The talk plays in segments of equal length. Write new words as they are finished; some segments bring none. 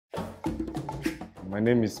My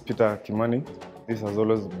name is Peter Kimani. This has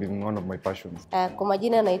always been one of my passions. Kwa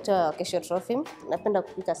majina naitwa Kesho Trophy. Napenda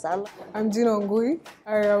kupika sana. I'm Gina Ngui.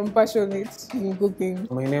 I am passionate in cooking.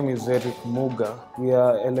 My name is Eric Muga. We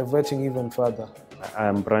are elevating even further. I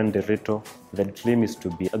am Brian Derito. The dream is to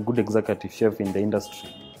be a good executive chef in the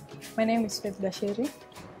industry. My name is Faith Gasheri.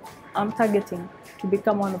 I'm targeting to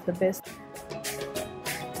become one of the best.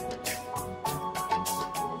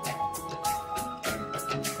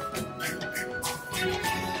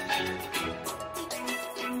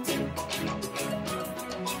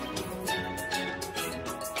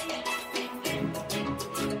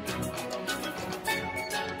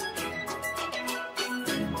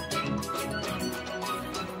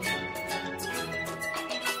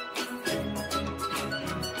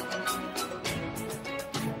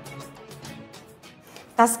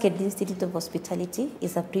 Cascade Institute of Hospitality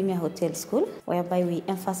is a premier hotel school whereby we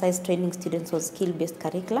emphasize training students on skill-based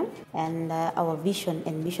curriculum, and our vision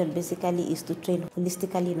and mission basically is to train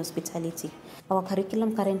holistically in hospitality. Our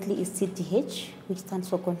curriculum currently is CIH, which stands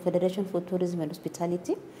for Confederation for Tourism and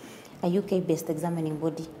Hospitality, a UK-based examining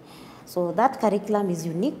body. So that curriculum is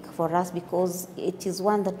unique for us because it is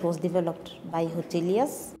one that was developed by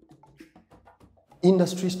hoteliers.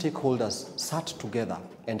 Industry stakeholders sat together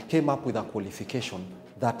and came up with a qualification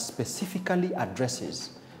that specifically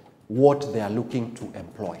addresses what they are looking to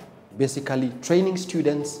employ. Basically, training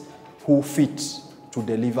students who fit to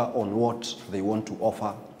deliver on what they want to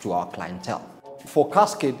offer to our clientele. For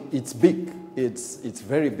Cascade, it's big. It's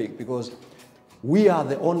very big because we are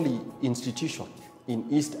the only institution in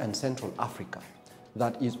East and Central Africa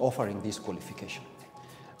that is offering this qualification.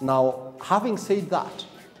 Now, having said that,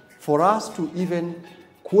 for us to even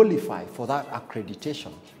qualify for that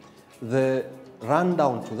accreditation, the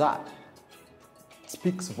rundown to that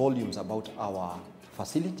speaks volumes about our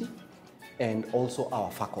facility and also our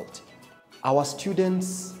faculty. Our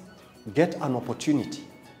students get an opportunity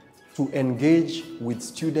to engage with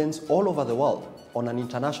students all over the world on an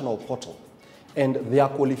international portal, and their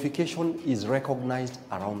qualification is recognized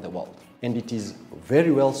around the world. And it is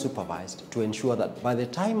very well supervised to ensure that by the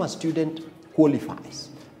time a student qualifies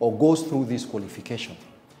or goes through this qualification,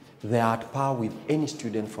 they are at par with any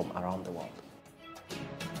student from around the world.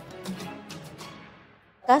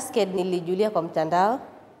 Cascade nilijulia kwa mtandao,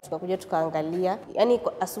 tukakuja tukaangalia. Yaani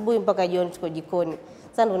asubuhi mpaka jioni tuko jikoni.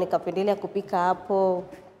 Sasa ndo nikapendelea kupika hapo.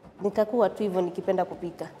 Nikakuwa tu hivyo nikipenda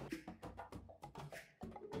kupika.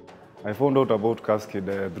 I found out about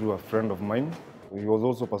Cascade through a friend of mine. He was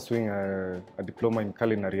also pursuing a diploma in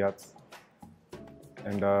culinary arts.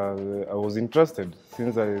 And I was interested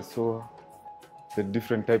since I saw the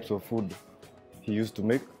different types of food he used to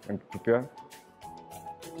make and prepare.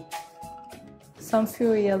 Some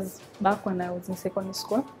few years back when I was in secondary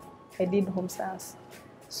school, I did home science.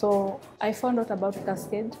 So I found out about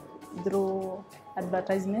Cascade through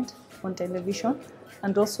advertisement on television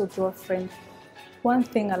and also through a friend. One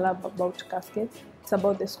thing I love about Cascade, it's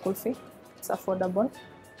about the school fee. It's affordable.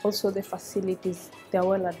 Also the facilities, they are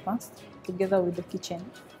well advanced. Together with the kitchen,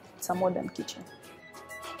 it's a modern kitchen.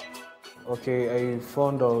 Okay, I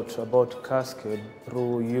found out about Cascade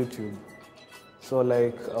through YouTube. So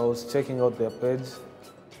I was checking out their page.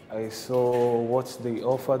 I saw what they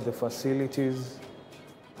offer, the facilities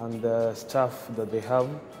and the staff that they have.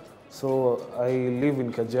 So I live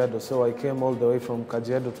in Kajiado, so I came all the way from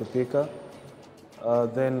Kajiado to Thika,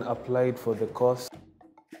 then applied for the course.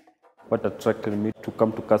 What attracted me to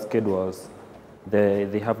come to Cascade was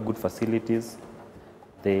they have good facilities,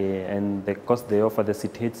 and the course they offer, the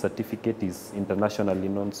CIH certificate, is internationally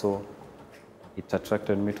known, so it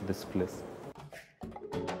attracted me to this place.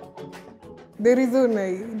 The reason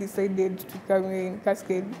I decided to come in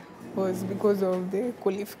Cascade was because of the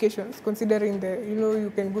qualifications, considering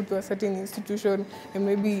you can go to a certain institution and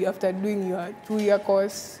maybe after doing your 2-year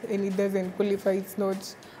course and it doesn't qualify, it's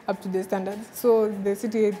not up to the standards. So the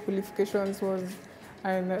CIH qualifications was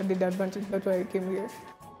an added advantage. That's why I came here.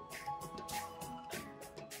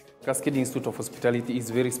 Cascade Institute of Hospitality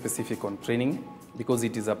is very specific on training because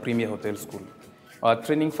it is a premier hotel school. Our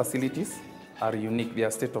training facilities are unique, they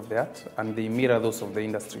are state-of-the-art, and they mirror those of the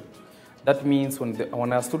industry. That means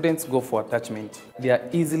when our students go for attachment, they are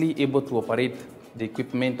easily able to operate the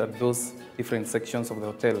equipment at those different sections of the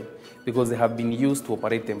hotel because they have been used to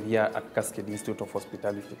operate them here at Cascade Institute of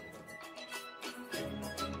Hospitality.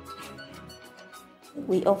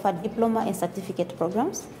 We offer diploma and certificate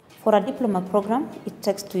programs. For a diploma program, it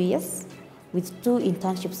takes 2 years with 2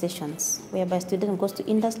 internship sessions, whereby student goes to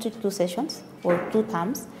industry 2 sessions or 2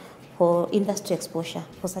 terms for industry exposure.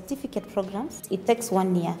 For certificate programs, it takes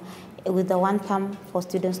 1 year with the one term for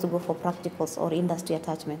students to go for practicals or industry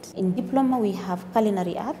attachment. In diploma, we have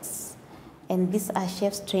culinary arts, and these are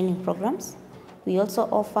chefs training programs. We also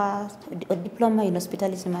offer a diploma in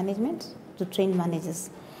hospitality management to train managers.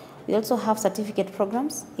 We also have certificate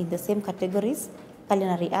programs in the same categories,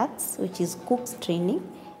 culinary arts, which is cooks training,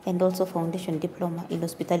 and also foundation diploma in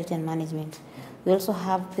hospitality and management. We also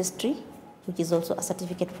have pastry, which is also a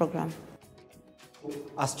certificate program.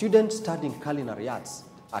 A student studying culinary arts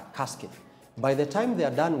at Cascade, by the time they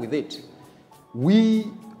are done with it, we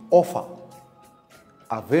offer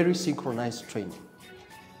a very synchronized training.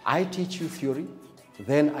 I teach you theory,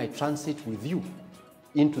 then I transit with you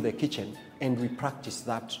into the kitchen and we practice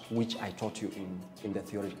that which I taught you in the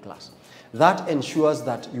theory class. That ensures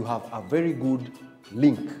that you have a very good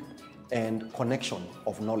link and connection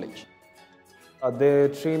of knowledge.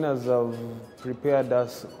 The trainers have prepared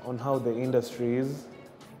us on how the industry is,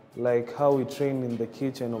 like how we train in the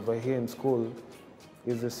kitchen over here in school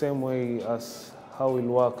is the same way as how we'll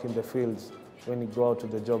work in the fields when we go out to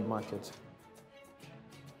the job market.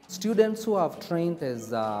 Students who have trained as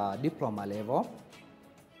diploma level,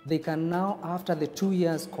 they can now, after the 2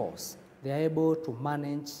 years course, they are able to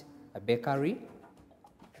manage a bakery.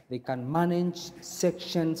 They can manage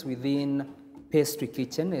sections within pastry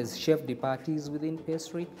kitchen as chef de parties within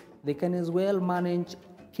pastry. They can as well manage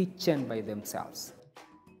kitchen by themselves.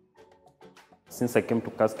 Since I came to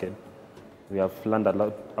Cascade, we have learned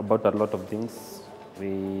about a lot of things.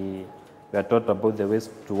 We are taught about the ways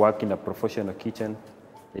to work in a professional kitchen.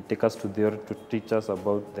 They take us to there to teach us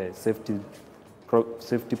about the safety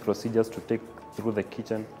procedures to take through the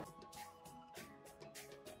kitchen.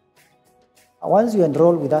 Once you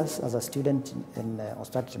enroll with us as a student in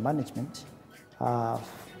hospitality management,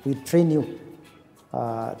 we train you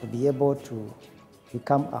to be able to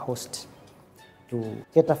become a host, to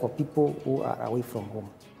cater for people who are away from home.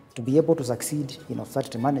 To be able to succeed in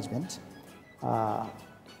hospitality management, a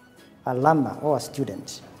learner or a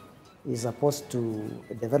student is supposed to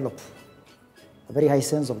develop a very high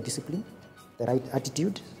sense of discipline, the right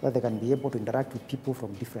attitude, so that they can be able to interact with people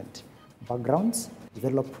from different backgrounds,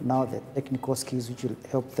 develop now the technical skills which will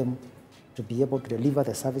help them to be able to deliver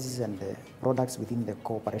the services and the products within the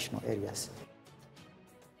cooperational areas.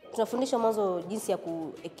 Tunafundisha mwanzo jinsi ya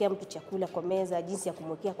kuwekea mtu chakula kwa meza, jinsi ya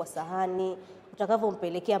kumwekea kwa sahani,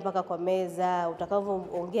 utakavyompelekea mpaka kwa meza,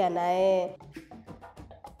 utakavyoongea naye.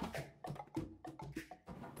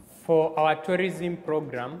 For our tourism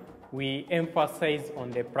program, we emphasize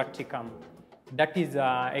on the practicum. That is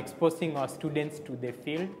exposing our students to the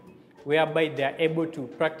field, whereby they are able to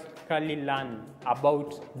practically learn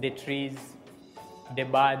about the trees, the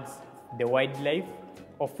birds, the wildlife,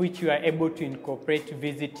 of which you are able to incorporate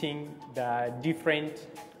visiting the different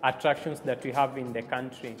attractions that we have in the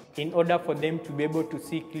country, in order for them to be able to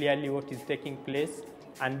see clearly what is taking place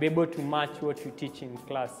and be able to match what you teach in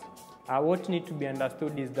class. What needs to be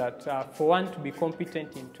understood is that for one to be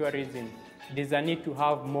competent in tourism, there's a need to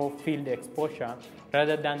have more field exposure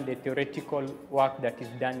rather than the theoretical work that is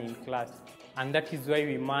done in class. And that is why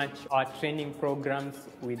we match our training programs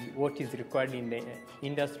with what is required in the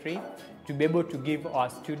industry to be able to give our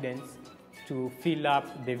students to fill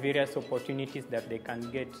up the various opportunities that they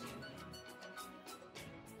can get.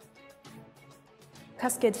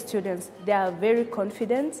 Cascade students, they are very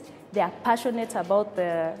confident, they are passionate about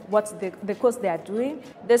the course they are doing.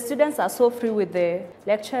 The students are so free with the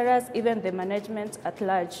lecturers, even the management at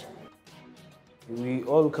large. We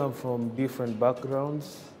all come from different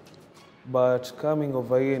backgrounds, but coming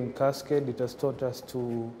over here in Cascade, it has taught us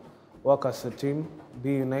to work as a team,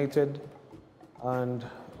 be united, and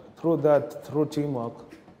through that, through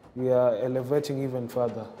teamwork, we are elevating even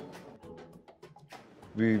further.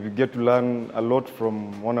 We get to learn a lot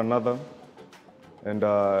from one another, and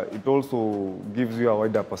it also gives you a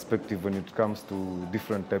wider perspective when it comes to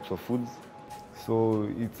different types of foods. So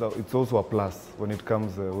it's also a plus when it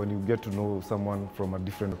comes when you get to know someone from a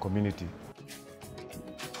different community.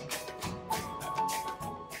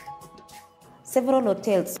 Several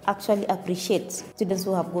hotels actually appreciate students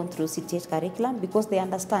who have gone through CIH curriculum because they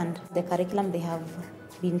understand the curriculum they have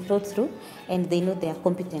been taught through and they know they are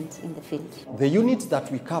competent in the field. The units that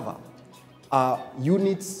we cover are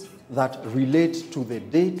units that relate to the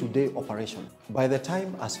day-to-day operation. By the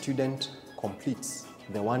time a student completes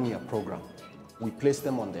the one-year program, we place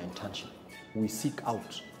them on the internship. We seek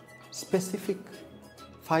out specific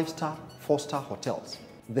 5-star, 4-star hotels.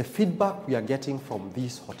 The feedback we are getting from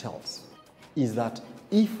these hotels is that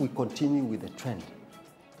if we continue with the trend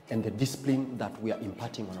and the discipline that we are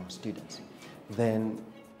imparting on our students, then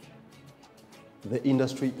the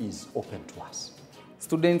industry is open to us.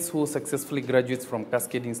 Students who successfully graduate from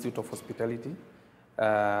Cascade Institute of Hospitality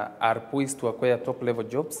are poised to acquire top-level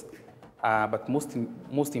jobs, but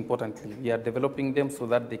most importantly, we are developing them so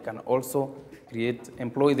that they can also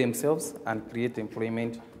employ themselves and create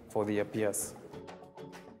employment for their peers.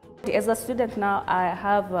 As a student now, I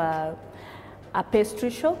have a pastry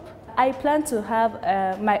shop. I plan to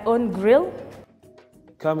have my own grill.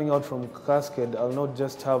 Coming out from Cascade, I'll not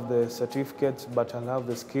just have the certificates, but I'll have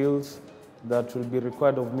the skills that will be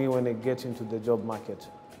required of me when I get into the job market.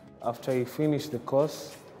 After I finish the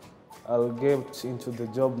course, I'll get into the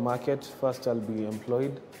job market. First, I'll be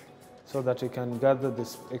employed so that I can gather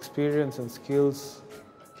this experience and skills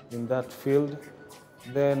in that field.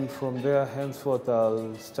 Then from there, henceforth,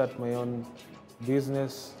 I'll start my own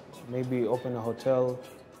business, maybe open a hotel,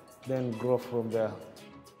 then grow from there.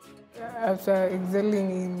 After excelling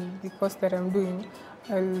in the course that I'm doing,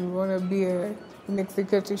 I want to be an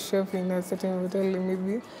executive chef in a certain hotel,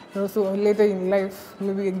 maybe. And also later in life,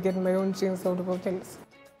 maybe get my own chains out of hotels.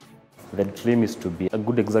 The dream is to be a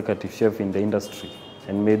good executive chef in the industry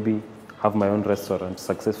and maybe have my own restaurant,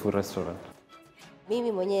 successful restaurant.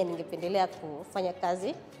 Mimi mwenyewe ningependelea kufanya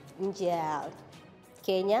kazi nje ya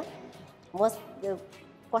Kenya,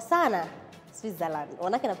 kwa sana Switzerland.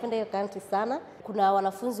 Wanawake napenda hiyo country sana. Kuna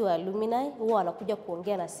wanafunzi wa alumni huwa wanakuja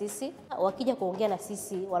kuongea na sisi. Wakija kuongea na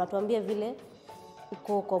sisi wanatuambia vile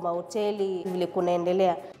uko kwa mahoteli vile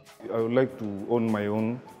kunaendelea. I would like to own my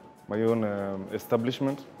own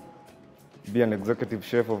establishment, be an executive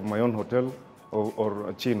chef of my own hotel or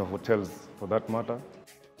a chain of hotels for that matter.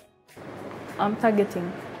 I'm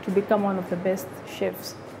targeting to become one of the best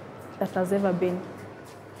chefs that has ever been,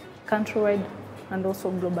 countrywide and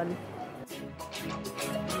also globally.